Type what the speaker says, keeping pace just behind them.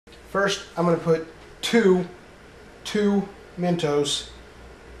First, I'm going to put two Mentos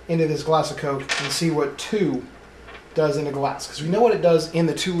into this glass of Coke and see what 2 does in a glass. Because we know what it does in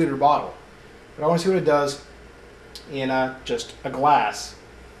the 2-liter bottle. But I want to see what it does in just a glass.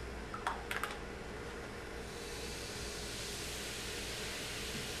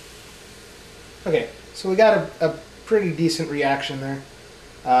 Okay, so we got a pretty decent reaction there.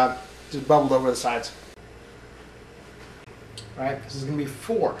 Just bubbled over the sides. Alright, this is going to be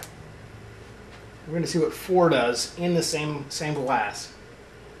 4. We're going to see what 4 does in the same glass.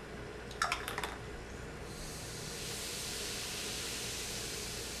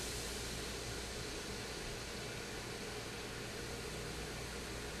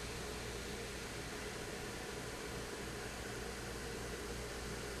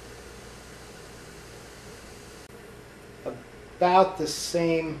 About the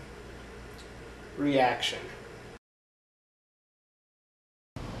same reaction.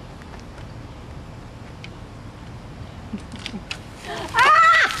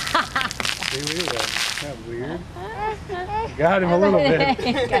 See, look at that. Isn't that weird? Got him a little bit.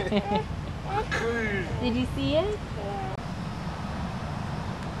 Did you see it?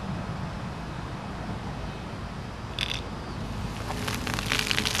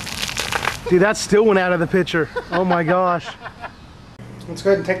 Dude, that still went out of the pitcher. Oh my gosh. Let's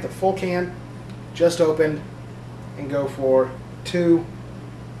go ahead and take the full can, just opened, and go for two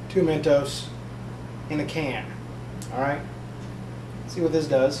Mentos in a can. Alright? See what this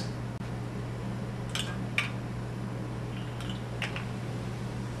does.